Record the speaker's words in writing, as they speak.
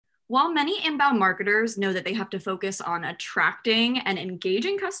While many inbound marketers know that they have to focus on attracting and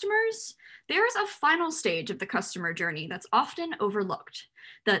engaging customers, there's a final stage of the customer journey that's often overlooked,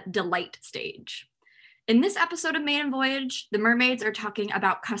 the delight stage. In this episode of Maiden Voyage, the mermaids are talking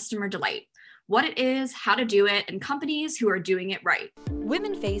about customer delight, what it is, how to do it, and companies who are doing it right.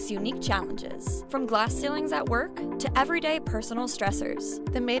 Women face unique challenges, from glass ceilings at work to everyday personal stressors.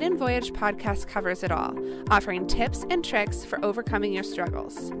 The Maiden Voyage podcast covers it all, offering tips and tricks for overcoming your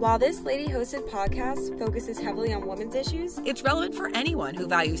struggles. While this lady-hosted podcast focuses heavily on women's issues, it's relevant for anyone who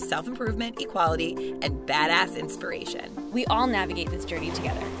values self-improvement, equality, and badass inspiration. We all navigate this journey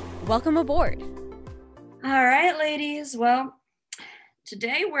together. Welcome aboard. All right, ladies. Well,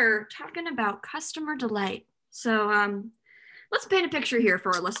 today we're talking about customer delight. So let's paint a picture here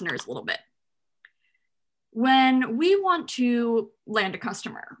for our listeners a little bit. When we want to land a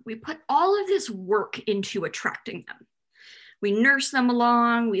customer, we put all of this work into attracting them. We nurse them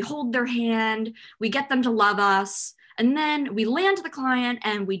along, we hold their hand, we get them to love us, and then we land the client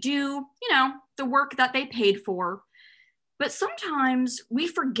and we do, the work that they paid for. But sometimes we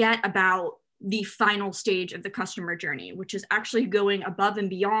forget about the final stage of the customer journey, which is actually going above and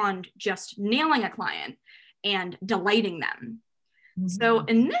beyond just nailing a client and delighting them. Mm-hmm. So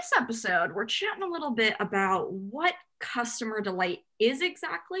in this episode, we're chatting a little bit about what customer delight is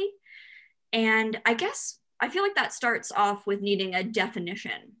exactly. And I feel like that starts off with needing a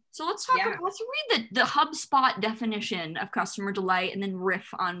definition. So let's read the HubSpot definition of customer delight and then riff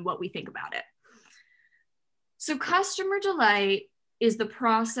on what we think about it. So customer delight is the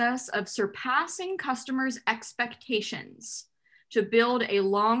process of surpassing customers' expectations to build a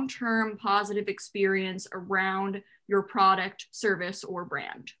long-term positive experience around your product, service, or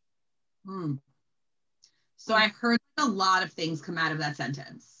brand. So I heard a lot of things come out of that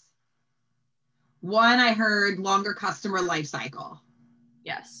sentence. One, I heard longer customer life cycle.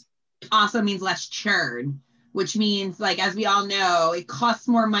 Yes. Also means less churn, which means, like, as we all know, it costs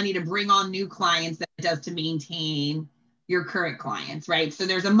more money to bring on new clients than it does to maintain your current clients, right? So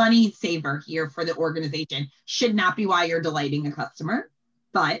there's a money saver here for the organization. Should not be why you're delighting a customer,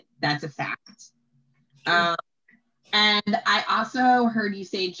 but that's a fact. And I also heard you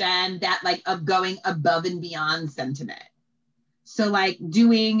say, Jen, that like of going above and beyond sentiment. So like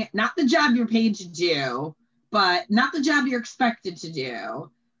doing not the job you're paid to do, but not the job you're expected to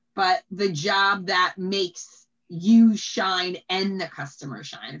do, but the job that makes you shine and the customer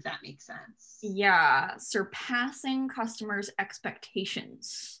shine, if that makes sense. Yeah, surpassing customers'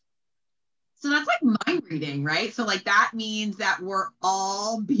 expectations. So that's like mind reading, right? So like that means that we're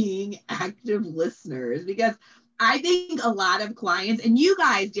all being active listeners, because I think a lot of clients, and you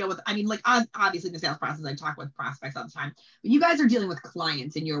guys deal with, obviously in the sales process, I talk with prospects all the time, but you guys are dealing with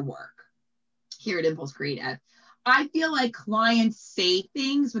clients in your work here at Impulse Creative. I feel like clients say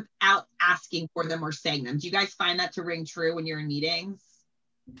things without asking for them or saying them. Do you guys find that to ring true when you're in meetings?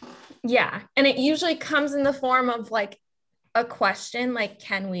 Yeah. And it usually comes in the form of like a question, like,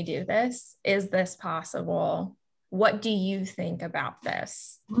 can we do this? Is this possible? What do you think about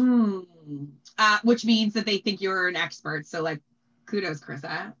this? Which means that they think you're an expert. So like, kudos,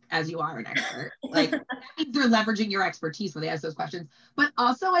 Krissa, as you are an expert. Like that means they're leveraging your expertise when they ask those questions. But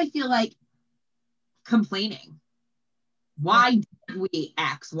also I feel like complaining. Why did we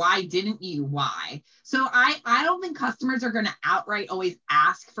X? Why didn't you Y? So I don't think customers are going to outright always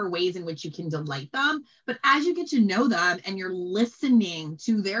ask for ways in which you can delight them. But as you get to know them and you're listening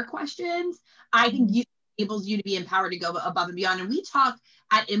to their questions, I think it enables you to be empowered to go above and beyond. And we talk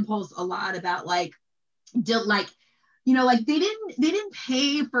at Impulse a lot about like they didn't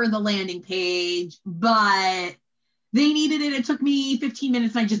pay for the landing page, but they needed it. It took me 15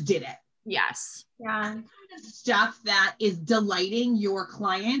 minutes and I just did it. Yes. Yeah. Stuff that is delighting your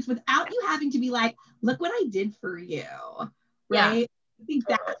clients without you having to be like, look what I did for you, right? Yeah. I think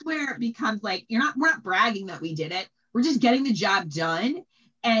that's where it becomes like, we're not bragging that we did it. We're just getting the job done.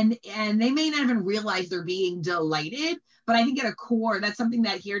 And they may not even realize they're being delighted, but I think at a core, that's something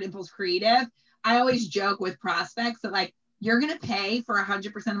that here at Impulse Creative, I always joke with prospects that like, you're going to pay for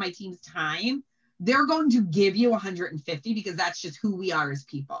 100% of my team's time. They're going to give you 150 because that's just who we are as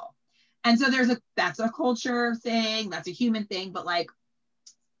people. And so that's a culture thing, that's a human thing, but like,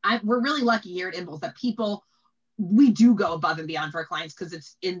 we're really lucky here at Impulse that we do go above and beyond for our clients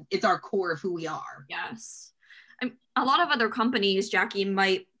because it's our core of who we are. Yes. A lot of other companies, Jackie,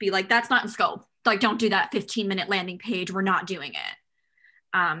 might be like, that's not in scope. Like, don't do that 15-minute landing page. We're not doing it.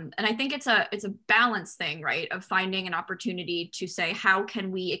 And I think it's a balance thing, right? Of finding an opportunity to say, how can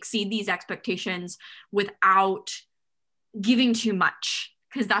we exceed these expectations without giving too much?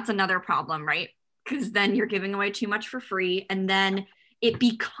 Because that's another problem, right? Because then you're giving away too much for free. And then it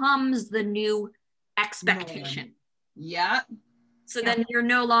becomes the new expectation. Yeah. So then you're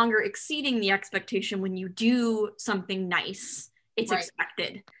no longer exceeding the expectation when you do something nice. It's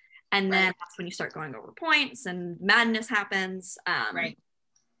expected. And then that's when you start going over points and madness happens. Right.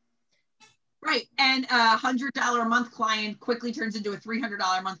 And a $100 a month client quickly turns into a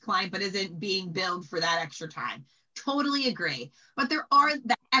 $300 a month client, but isn't being billed for that extra time. Totally agree. But there are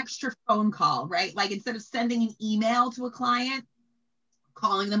that extra phone call, right? Like instead of sending an email to a client,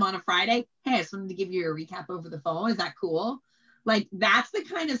 calling them on a Friday, hey, I just wanted to give you a recap over the phone. Is that cool? Like that's the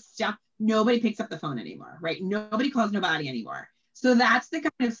kind of stuff. Nobody picks up the phone anymore, right? Nobody calls nobody anymore. So that's the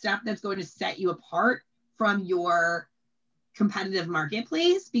kind of stuff that's going to set you apart from your competitive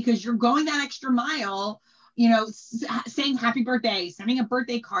marketplace, because you're going that extra mile, you know, saying happy birthday, sending a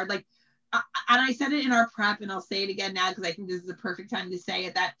birthday card. Like, and I said it in our prep and I'll say it again now, because I think this is the perfect time to say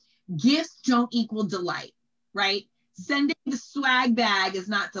it, that gifts don't equal delight, right? Sending the swag bag is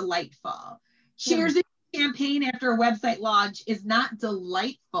not delightful. Cheers in champagne after a website launch is not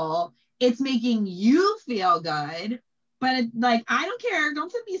delightful. It's making you feel good, but like, I don't care. Don't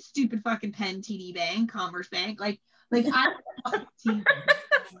send me a stupid fucking pen, TD Bank, Commerce Bank. Like I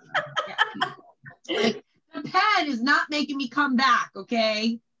like the pen is not making me come back,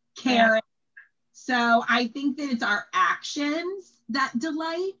 okay, Karen? So I think that it's our actions that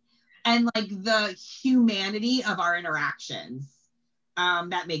delight, and like the humanity of our interactions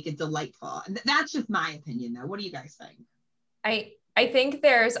that make it delightful. And that's just my opinion, though. What do you guys think? I think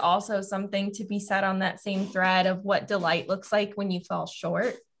there's also something to be said on that same thread of what delight looks like when you fall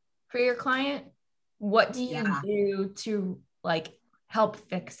short for your client. What do you do to like help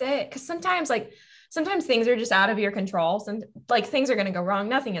fix it? Because sometimes things are just out of your control. Some like things are going to go wrong.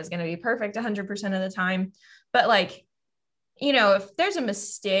 Nothing is going to be perfect 100% of the time. But like, you know, if there's a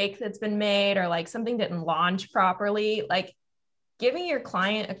mistake that's been made or like something didn't launch properly, like giving your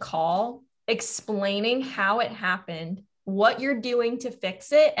client a call, explaining how it happened, what you're doing to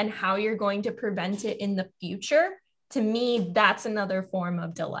fix it, and how you're going to prevent it in the future. To me, that's another form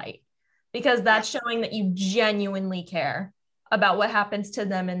of delight, because that's showing that you genuinely care about what happens to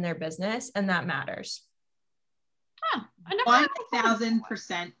them in their business, and that matters.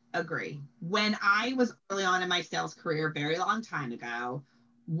 1000% agree. When I was early on in my sales career, a very long time ago,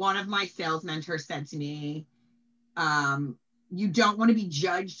 one of my sales mentors said to me, you don't want to be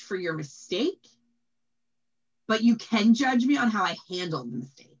judged for your mistake, but you can judge me on how I handled the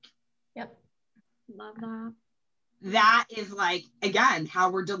mistake. Yep. Love that. That is like, again,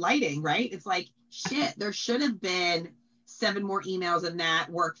 how we're delighting, right? It's like, shit, there should have been 7 more emails in that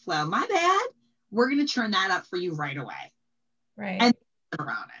workflow. My bad. We're going to churn that up for you right away. Right. And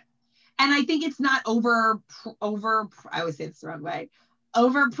around it. And I think it's not over, I always say it's the wrong way,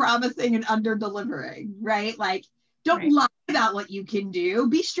 over promising and under delivering, right? Like, don't lie about what you can do.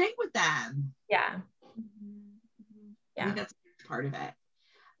 Be straight with them. Yeah. I think that's a huge part of it.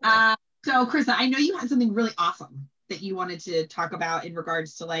 So Krista, I know you had something really awesome that you wanted to talk about in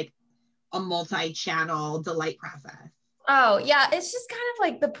regards to like a multi-channel delight process. Oh yeah. It's just kind of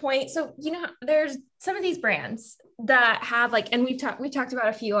like the point. So, you know, there's some of these brands that have like, and we talked about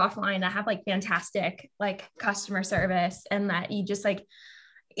a few offline that have like fantastic, like customer service, and that you just like,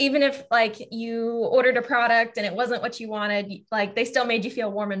 even if like you ordered a product and it wasn't what you wanted, like they still made you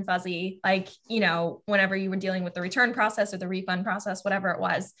feel warm and fuzzy, like, you know, whenever you were dealing with the return process or the refund process, whatever it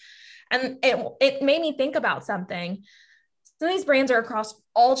was. And it made me think about something. So these brands are across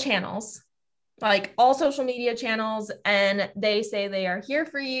all channels, like all social media channels, and they say they are here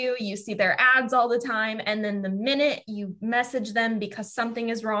for you. You see their ads all the time. And then the minute you message them because something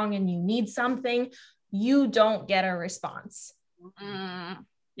is wrong and you need something, you don't get a response.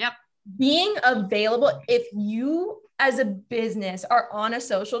 Yep. Being available, if you as a business are on a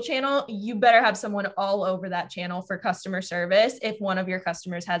social channel, you better have someone all over that channel for customer service if one of your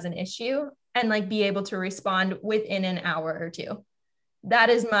customers has an issue, and like be able to respond within an hour or two. That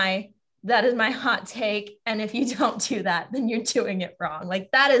is my hot take. And if you don't do that, then you're doing it wrong.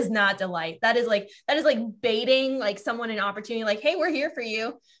 Like that is not delight. That is like baiting like someone an opportunity, like, hey, we're here for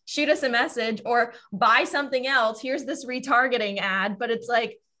you. Shoot us a message or buy something else. Here's this retargeting ad. But it's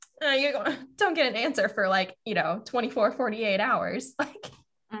like, don't get an answer for like, 24, 48 hours. Like,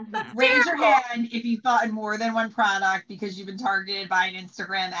 raise your hand if you thought in more than one product because you've been targeted by an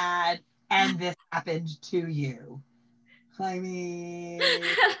Instagram ad and this happened to you. I mean,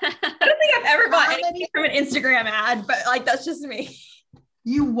 I don't think I've ever bought anything from an Instagram ad, but like, that's just me.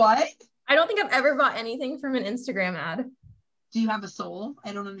 You what? I don't think I've ever bought anything from an Instagram ad. Do you have a soul?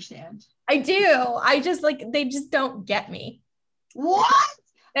 I don't understand. I do. I just like, they just don't get me. What?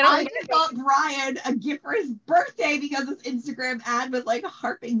 I just got Brian a gift for his birthday because this Instagram ad was like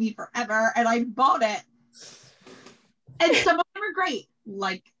harping me forever, and I bought it. And some of them are great,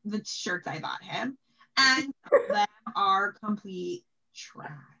 like the shirts I bought him, and some of them are complete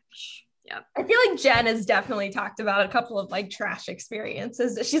trash. Yep. I feel like Jen has definitely talked about a couple of like trash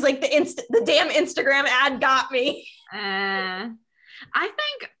experiences. She's like the damn Instagram ad got me. I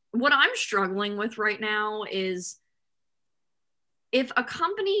think what I'm struggling with right now is if a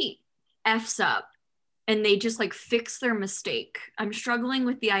company F's up and they just like fix their mistake, I'm struggling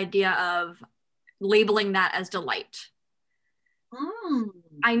with the idea of labeling that as delight.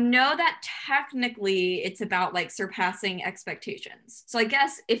 I know that technically it's about like surpassing expectations. So I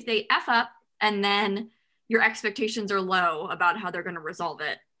guess if they F up and then your expectations are low about how they're going to resolve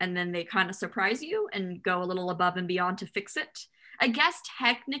it, and then they kind of surprise you and go a little above and beyond to fix it, I guess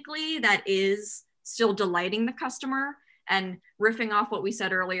technically that is still delighting the customer and riffing off what we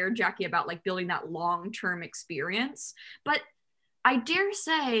said earlier, Jackie, about like building that long-term experience. But I dare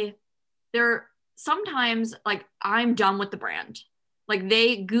say there sometimes like I'm done with the brand. Like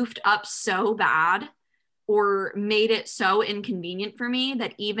they goofed up so bad or made it so inconvenient for me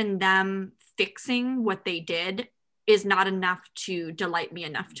that even them fixing what they did is not enough to delight me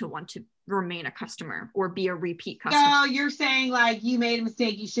enough to want to remain a customer or be a repeat customer. So you're saying like you made a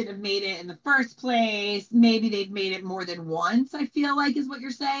mistake, you should have made it in the first place. Maybe they've made it more than once, I feel like is what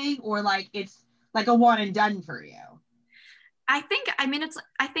you're saying, or like it's like a one and done for you. I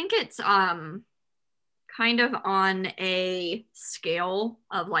think it's kind of on a scale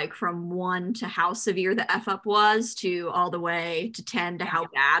of like from 1 to how severe the F up was to all the way to 10 to how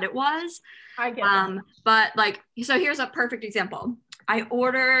bad it was. I get that. But like, so here's a perfect example. I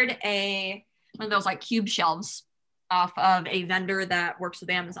ordered one of those like cube shelves off of a vendor that works with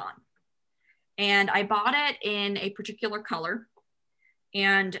Amazon. And I bought it in a particular color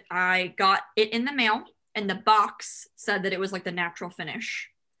and I got it in the mail and the box said that it was like the natural finish.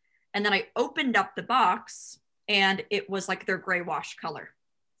 And then I opened up the box and it was like their gray wash color.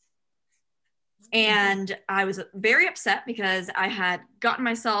 And I was very upset because I had gotten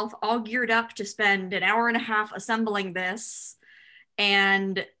myself all geared up to spend an hour and a half assembling this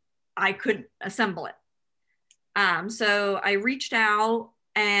and I couldn't assemble it. So I reached out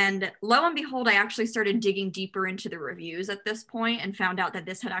and lo and behold, I actually started digging deeper into the reviews at this point and found out that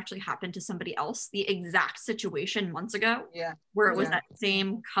this had actually happened to somebody else, the exact situation months ago, where it was that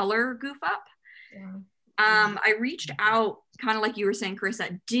same color goof up. I reached out, kind of like you were saying,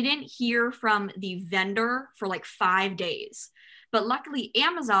 Carissa, didn't hear from the vendor for like 5 days, but luckily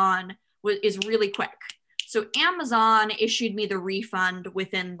Amazon is really quick. So Amazon issued me the refund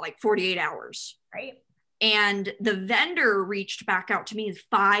within like 48 hours. Right. And the vendor reached back out to me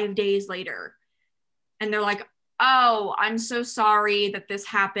 5 days later. And they're like, oh, I'm so sorry that this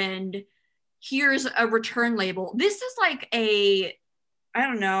happened. Here's a return label. This is like I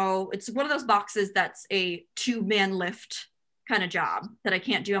don't know, it's one of those boxes that's a 2-man lift kind of job that I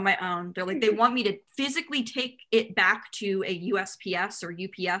can't do on my own. They're like, they want me to physically take it back to a USPS or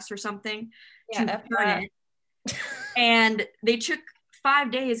UPS or something to return it. And they took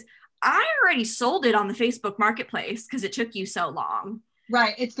 5 days. I already sold it on the Facebook Marketplace because it took you so long.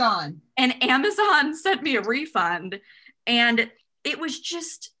 Right, it's gone. And Amazon sent me a refund and it was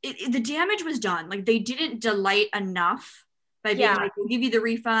just, the damage was done. Like they didn't delight enough by being like, we'll give you the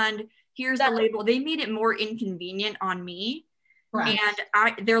refund. Here's the label. They made it more inconvenient on me. Right.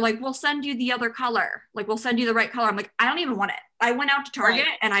 And they're like, we'll send you the other color. Like, we'll send you the right color. I'm like, I don't even want it. I went out to Target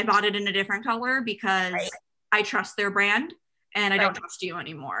and I bought it in a different color because I trust their brand and I don't trust you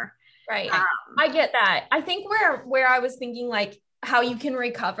anymore. Right. I get that. I think where I was thinking like how you can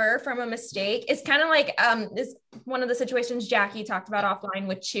recover from a mistake is kind of like this one of the situations Jackie talked about offline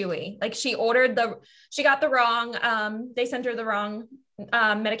with Chewy. Like she got the wrong, they sent her the wrong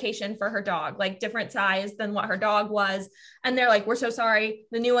medication for her dog, like different size than what her dog was. And they're like, we're so sorry.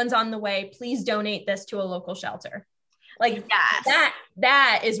 The new one's on the way. Please donate this to a local shelter. Like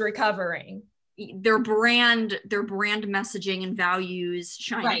that is recovering. Their brand messaging and values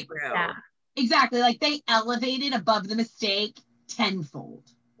shine through. Yeah. Exactly. Like they elevated above the mistake tenfold.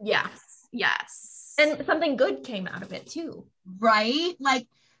 Yes. And something good came out of it too. Right? Like,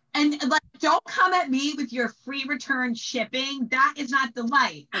 and like, don't come at me with your free return shipping. That is not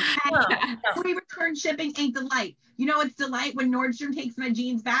delight. Okay? No. Free return shipping ain't delight. You know, it's delight when Nordstrom takes my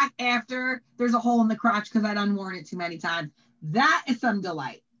jeans back after there's a hole in the crotch because I done worn it too many times. That is some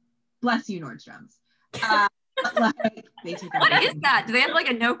delight. Bless you, Nordstrom's. What is that? Do they have like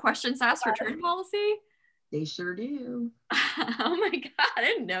a no questions asked return policy? They sure do. Oh my God, I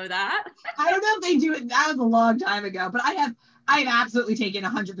didn't know that. I don't know if they do it. That was a long time ago, but I I've absolutely taken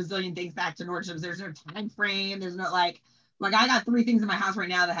 100 bazillion things back to Nordstrom's. There's no time frame. There's no like I got 3 things in my house right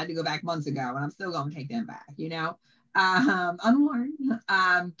now that had to go back months ago, and I'm still going to take them back, you know, unworn.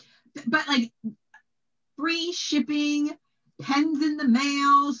 But like free shipping, pens in the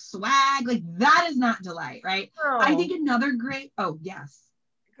mail, swag, like that is not delight, right? Oh. I think another great, oh yes.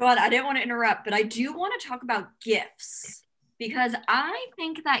 God, I didn't want to interrupt, but I do want to talk about gifts because I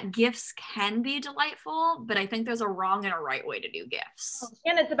think that gifts can be delightful, but I think there's a wrong and a right way to do gifts.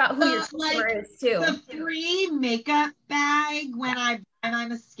 And it's about who your customer is too. The free makeup bag when I buy my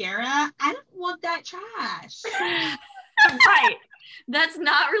mascara, I don't want that trash. Right. That's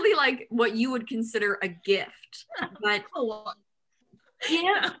not really like what you would consider a gift, but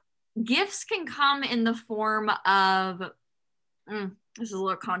gifts can come in the form of, this is a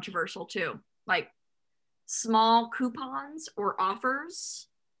little controversial too, like small coupons or offers.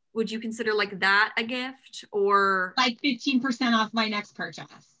 Would you consider like that a gift, or like 15% off my next purchase?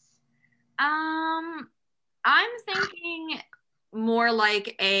 I'm thinking more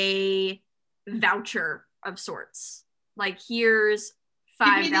like a voucher of sorts. Like here's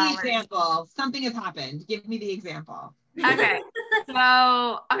 $5. Give me the example. Something has happened. Give me the example. Okay.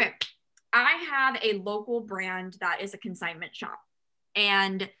 I have a local brand that is a consignment shop,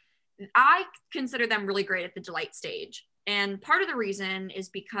 and I consider them really great at the delight stage. And part of the reason is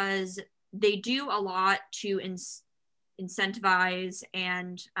because they do a lot to incentivize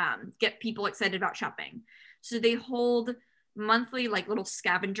and get people excited about shopping. So they hold monthly like little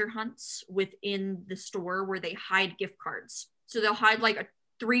scavenger hunts within the store where they hide gift cards. So they'll hide like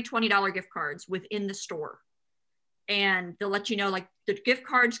 $3 $20 gift cards within the store. And they'll let you know like the gift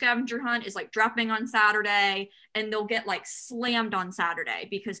card scavenger hunt is like dropping on Saturday, and they'll get like slammed on Saturday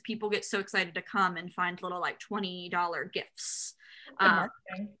because people get so excited to come and find little like $20 gifts.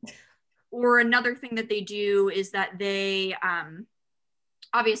 Or another thing that they do is that they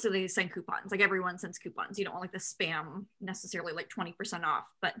obviously they send coupons. Like everyone sends coupons. You don't want like the spam necessarily like 20% off,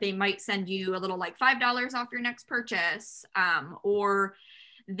 but they might send you a little like $5 off your next purchase. Or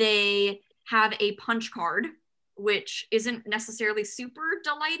they have a punch card, which isn't necessarily super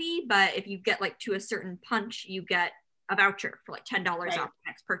delighty, but if you get like to a certain punch, you get a voucher for like $10 off your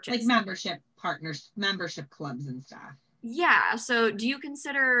next purchase. Like membership clubs and stuff. Yeah. So do you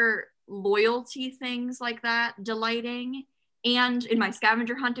consider loyalty things like that delighting? And in my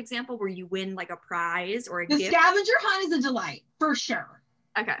scavenger hunt example, where you win like a prize or a gift. The scavenger hunt is a delight, for sure.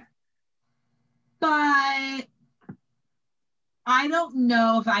 Okay. But I don't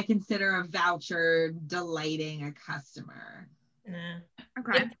know if I consider a voucher delighting a customer.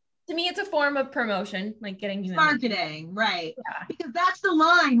 Okay. To me, it's a form of promotion, like getting you marketing, right? Yeah. Because that's the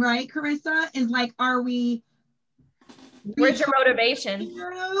line, right, Carissa? Is like, are we? Where's your motivation?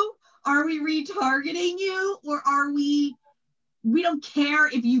 Are we retargeting you, or are we? We don't care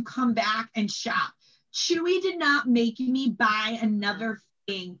if you come back and shop. Chewy did not make me buy another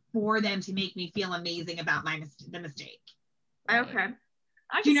thing for them to make me feel amazing about the mistake. Okay.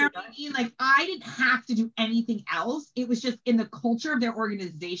 Do you know what I mean? Like, I didn't have to do anything else. It was just in the culture of their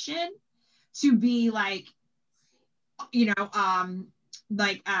organization to be like, you know,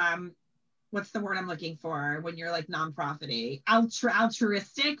 what's the word I'm looking for when you're like nonprofit-y?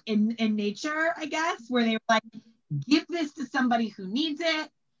 Altruistic in nature, I guess, where they were like, give this to somebody who needs it.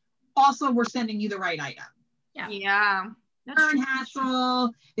 Also, we're sending you the right item. Yeah. Turn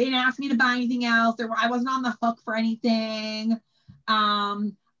hassle. They didn't ask me to buy anything else. I wasn't on the hook for anything.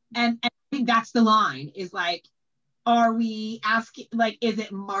 And I think that's the line, is like, are we asking, like, is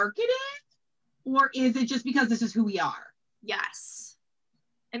it marketing, or is it just because this is who we are? Yes.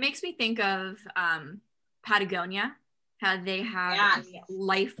 It makes me think of Patagonia, how they have a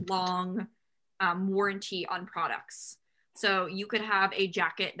lifelong warranty on products. So you could have a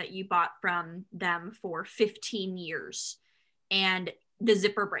jacket that you bought from them for 15 years and the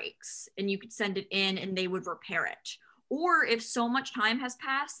zipper breaks, and you could send it in and they would repair it. Or if so much time has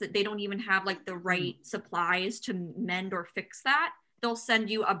passed that they don't even have like the right supplies to mend or fix that, they'll send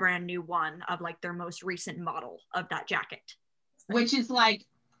you a brand new one of like their most recent model of that jacket. Which is like,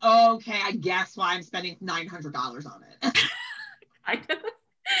 okay, I guess why I'm spending $900 on it.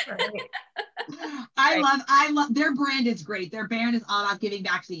 I love their brand is great. Their brand is all about giving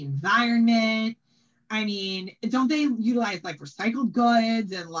back to the environment. I mean, don't they utilize like recycled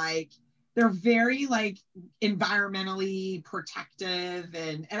goods, and like they're very like environmentally protective,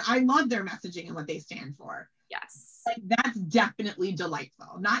 and I love their messaging and what they stand for. Yes. Like, that's definitely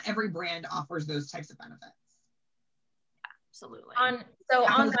delightful. Not every brand offers those types of benefits. Absolutely. On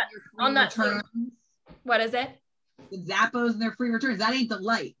that returns, what is it? the Zappos and their free returns, that ain't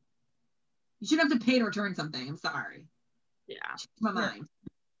delight. You shouldn't have to pay to return something. I'm sorry. Yeah. My mind.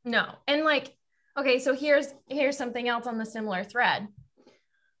 No. And like, okay, so here's something else on the similar thread.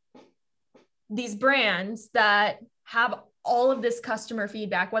 These brands that have all of this customer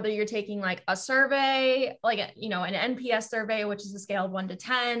feedback, whether you're taking like a survey, like, you know, an NPS survey, which is a scale of 1 to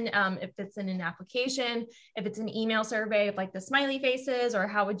 10, if it's in an application, if it's an email survey of like the smiley faces, or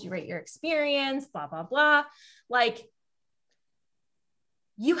how would you rate your experience, blah, blah, blah. Like,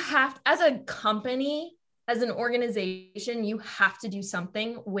 you have, as a company, as an organization, you have to do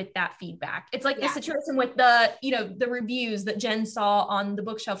something with that feedback. It's like the situation with the, you know, the reviews that Jen saw on the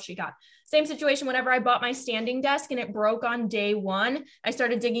bookshelf she got. Same situation whenever I bought my standing desk and it broke on day 1, I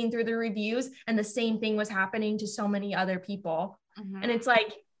started digging through the reviews and the same thing was happening to so many other people. Mm-hmm. And it's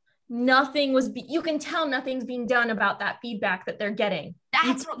like, you can tell nothing's being done about that feedback that they're getting.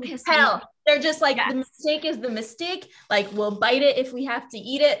 That's what pissed me off. They're just like, the mistake is the mistake. Like, we'll bite it if we have to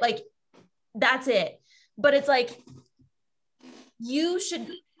eat it. Like, that's it. But it's like, you should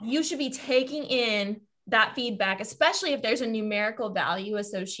be taking in that feedback, especially if there's a numerical value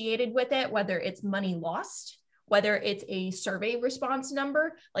associated with it, whether it's money lost, whether it's a survey response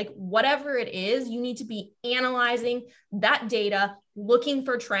number, like whatever it is, you need to be analyzing that data, looking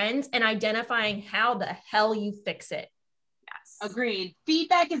for trends and identifying how the hell you fix it. Yes. Agreed.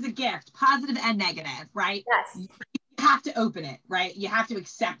 Feedback is a gift, positive and negative, right? Yes. You have to open it, right? You have to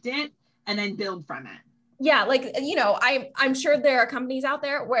accept it and then build from it. Yeah, like, you know, I'm sure there are companies out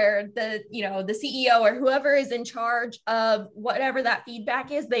there where the, you know, the CEO or whoever is in charge of whatever that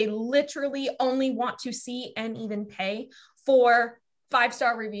feedback is, they literally only want to see and even pay for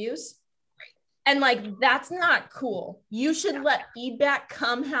 5-star reviews. Right. And like, that's not cool. You should let feedback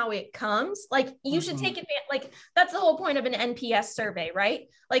come how it comes. Like, you should take advantage. Like, that's the whole point of an NPS survey, right?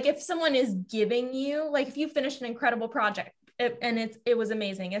 Like, if someone is giving you, like, if you finished an incredible project, and it was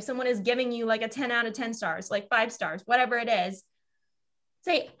amazing. If someone is giving you like a 10 out of 10 stars, like 5 stars, whatever it is,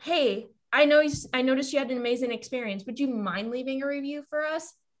 say, hey, I noticed you had an amazing experience. Would you mind leaving a review for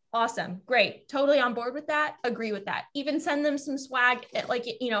us? Awesome. Great. Totally on board with that. Agree with that. Even send them some swag, like,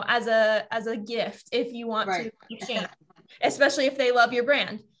 you know, as a gift, if you want to exchange, especially if they love your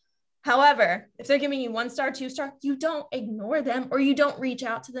brand. However, if they're giving you 1 star, 2 star, you don't ignore them, or you don't reach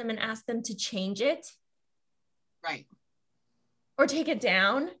out to them and ask them to change it. Right. Or take it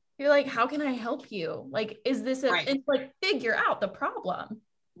down. You're like, how can I help you? Like, is this it's like, figure out the problem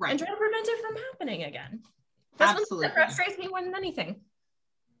and try to prevent it from happening again. That's Absolutely. What frustrates me more than anything.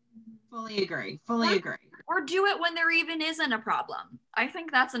 Fully agree. Or do it when there even isn't a problem. I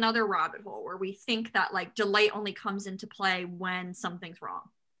think that's another rabbit hole where we think that like delight only comes into play when something's wrong.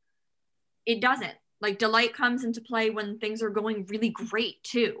 It doesn't. Like, delight comes into play when things are going really great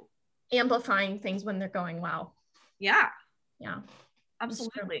too. Amplifying things when they're going well. Yeah. Yeah,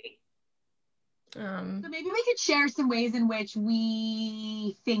 absolutely. So maybe we could share some ways in which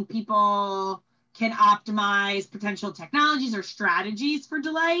we think people can optimize potential technologies or strategies for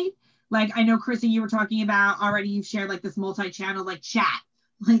delight. Like, I know, Chrissy, you were talking about already, you've shared like this multi-channel, like chat.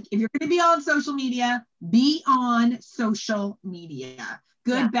 Like, if you're going to be on social media, be on social media.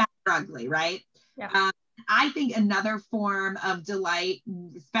 Good, bad, or ugly, right? Yeah. I think another form of delight,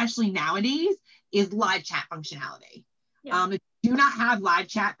 especially nowadays, is live chat functionality. Yeah. If you do not have live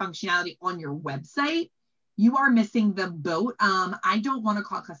chat functionality on your website, you are missing the boat. I don't want to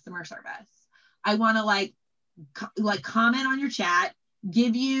call customer service. I want to like comment on your chat,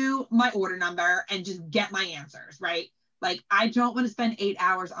 give you my order number, and just get my answers, right? Like, I don't want to spend 8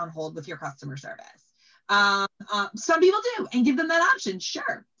 hours on hold with your customer service. Some people do, and give them that option,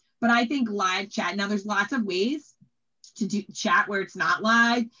 sure. But I think live chat, now there's lots of ways to do chat where it's not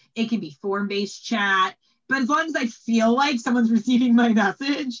live. It can be form-based chat. But as long as I feel like someone's receiving my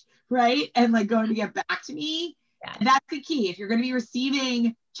message, right, and like going to get back to me, that's the key. If you're going to be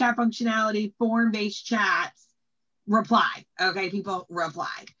receiving chat functionality, form-based chats, reply. Okay, people,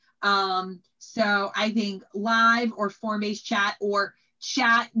 reply. So I think live or form-based chat, or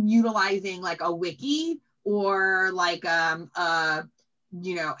chat utilizing like a wiki, or like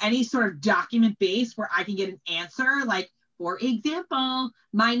you know, any sort of document base where I can get an answer. Like, for example,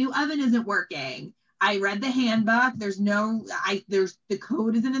 my new oven isn't working. I read the handbook. There's the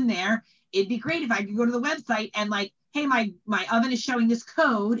code isn't in there. It'd be great if I could go to the website and like, hey, my oven is showing this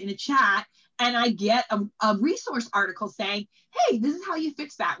code in a chat, and I get a resource article saying, hey, this is how you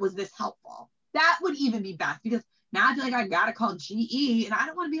fix that. Was this helpful? That would even be best, because now I feel like I gotta call GE and I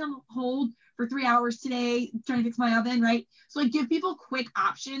don't want to be on hold for 3 hours today trying to fix my oven, right? So like, give people quick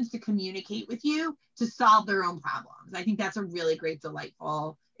options to communicate with you to solve their own problems. I think that's a really great,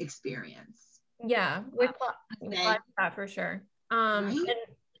 delightful experience. Yeah, with that for sure. Right?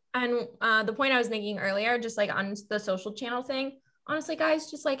 And the point I was making earlier, just like on the social channel thing, honestly, guys,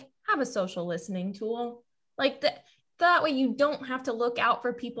 just like have a social listening tool. Like that way you don't have to look out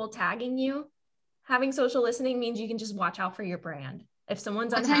for people tagging you. Having social listening means you can just watch out for your brand. If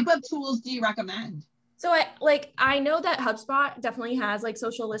someone's what type of tools do you recommend? So I know that HubSpot definitely has like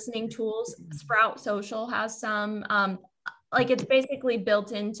social listening tools. Sprout Social has some, like it's basically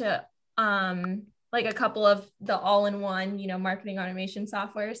built into like a couple of the all-in-one, you know, marketing automation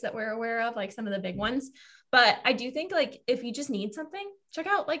softwares that we're aware of, like some of the big ones. But I do think like if you just need something, check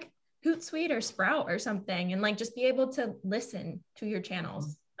out like Hootsuite or Sprout or something, and like just be able to listen to your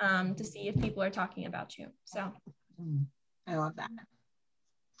channels to see if people are talking about you. So I love that.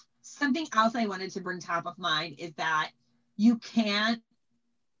 Something else I wanted to bring top of mind is that you can't,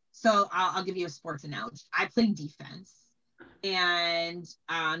 so I'll give you a sports analogy. I play defense. And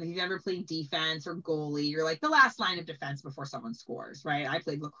if you've ever played defense or goalie, you're like the last line of defense before someone scores, right? I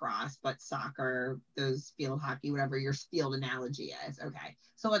played lacrosse, but soccer, those field hockey, whatever your field analogy is. Okay,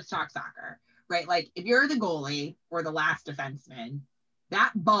 so let's talk soccer, right? Like if you're the goalie or the last defenseman,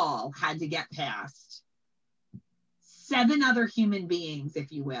 that ball had to get past 7 other human beings,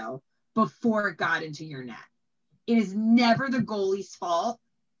 if you will, before it got into your net. It is never the goalie's fault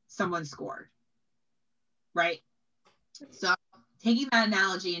someone scored, right? So taking that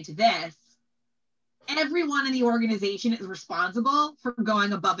analogy into this, everyone in the organization is responsible for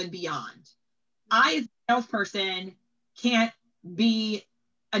going above and beyond. I, as a salesperson, can't be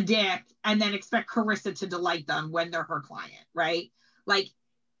a dick and then expect Carissa to delight them when they're her client, right? Like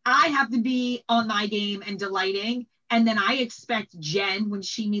I have to be on my game and delighting. And then I expect Jen, when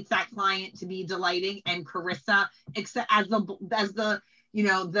she meets that client, to be delighting, and Carissa, except as the you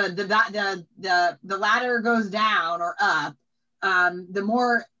know, the ladder goes down or up, the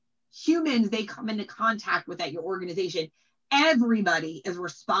more humans they come into contact with at your organization, everybody is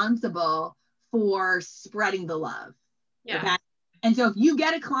responsible for spreading the love. Yeah. Okay? And so if you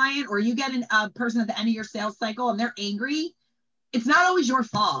get a client or you get a person at the end of your sales cycle and they're angry, it's not always your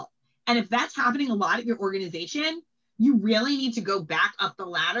fault. And if that's happening a lot at your organization, you really need to go back up the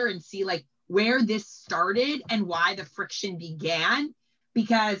ladder and see like where this started and why the friction began,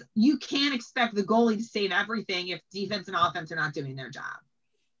 because you can't expect the goalie to save everything if defense and offense are not doing their job.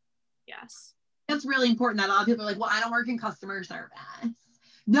 Yes. That's really important. That a lot of people are like, well, I don't work in customer service.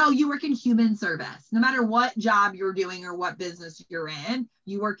 No, you work in human service. No matter what job you're doing or what business you're in,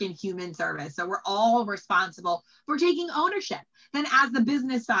 you work in human service. So we're all responsible for taking ownership. Then as the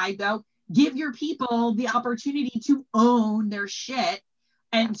business side though, give your people the opportunity to own their shit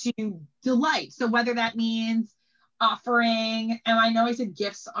and to delight. So whether that means offering, and I know I said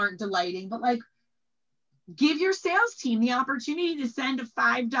gifts aren't delighting, but like give your sales team the opportunity to send a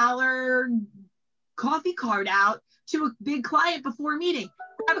 $5 coffee card out to a big client before a meeting.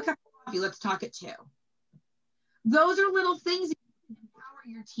 Grab a cup of coffee, let's talk at 2. Those are little things you can empower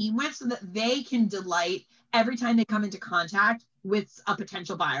your team with so that they can delight every time they come into contact with a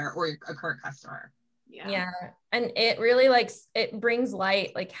potential buyer or a current customer. Yeah. And it really like, it brings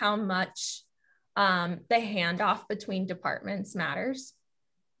light, like how much the handoff between departments matters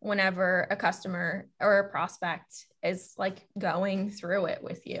whenever a customer or a prospect is like going through it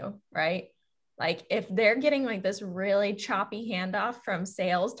with you, right? Like if they're getting like this really choppy handoff from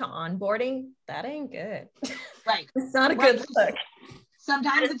sales to onboarding, that ain't good. Right. It's not a good look.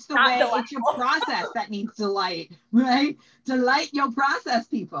 Sometimes it's the way, delightful. it's your process that needs delight, right? Delight your process,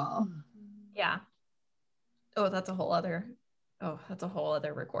 people. Yeah. Oh, that's a whole other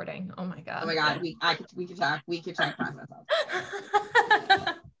recording. Oh my God. Oh my God. We could talk process.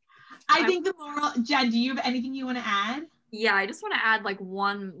 I think the moral, Jen, do you have anything you want to add? Yeah, I just want to add like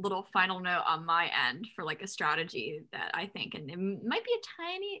one little final note on my end for like a strategy that I think, and it might be a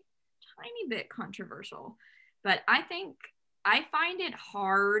tiny bit controversial, but I think I find it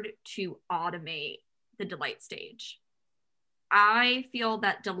hard to automate the delight stage. I feel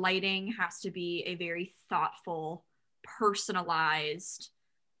that delighting has to be a very thoughtful, personalized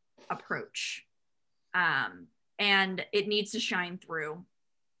approach. And it needs to shine through.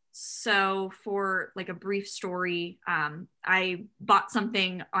 So for like a brief story, I bought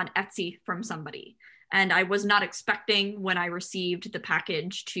something on Etsy from somebody, and I was not expecting when I received the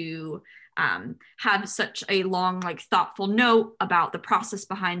package to have such a long, like thoughtful note about the process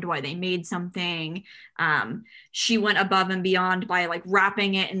behind why they made something. She went above and beyond by like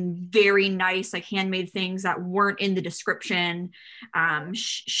wrapping it in very nice, like handmade things that weren't in the description.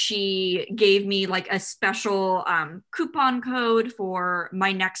 She gave me like a special coupon code for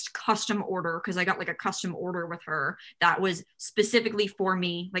my next custom order, because I got like a custom order with her that was specifically for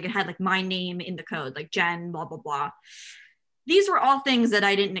me. Like it had like my name in the code, like Jen, blah, blah, blah. these were all things that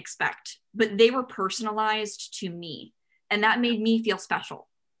I didn't expect, but they were personalized to me. And that made me feel special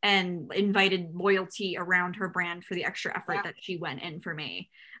and invited loyalty around her brand for the extra effort that she went in for me.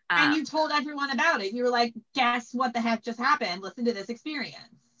 And you told everyone about it. You were like, guess what the heck just happened? Listen to this experience.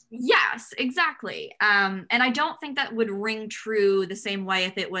 Yes, exactly. And I don't think that would ring true the same way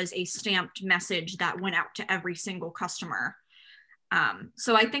if it was a stamped message that went out to every single customer.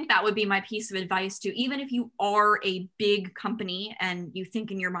 So I think that would be my piece of advice too. Even if you are a big company and you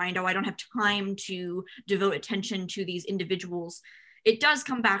think in your mind, oh, I don't have time to devote attention to these individuals, it does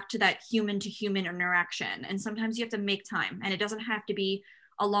come back to that human to human interaction. And sometimes you have to make time, and it doesn't have to be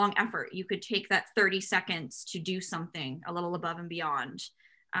a long effort. You could take that 30 seconds to do something a little above and beyond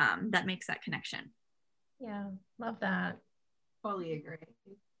that makes that connection. Yeah, love that. Fully agree.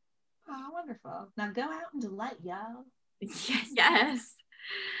 Oh, wonderful. Now go out and delight, y'all. Yes.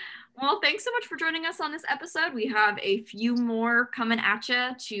 Well, thanks so much for joining us on this episode. We have a few more coming at you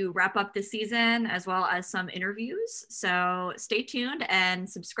to wrap up the season, as well as some interviews. So stay tuned and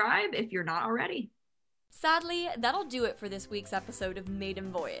subscribe if you're not already. Sadly, that'll do it for this week's episode of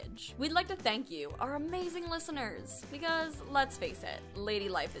Maiden Voyage. We'd like to thank you, our amazing listeners, because let's face it, lady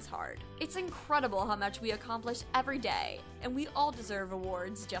life is hard. It's incredible how much we accomplish every day, and we all deserve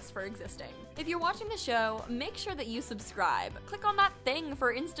awards just for existing. If you're watching the show, make sure that you subscribe, click on that thing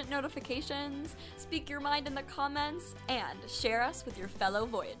for instant notifications, speak your mind in the comments, and share us with your fellow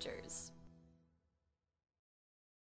Voyagers.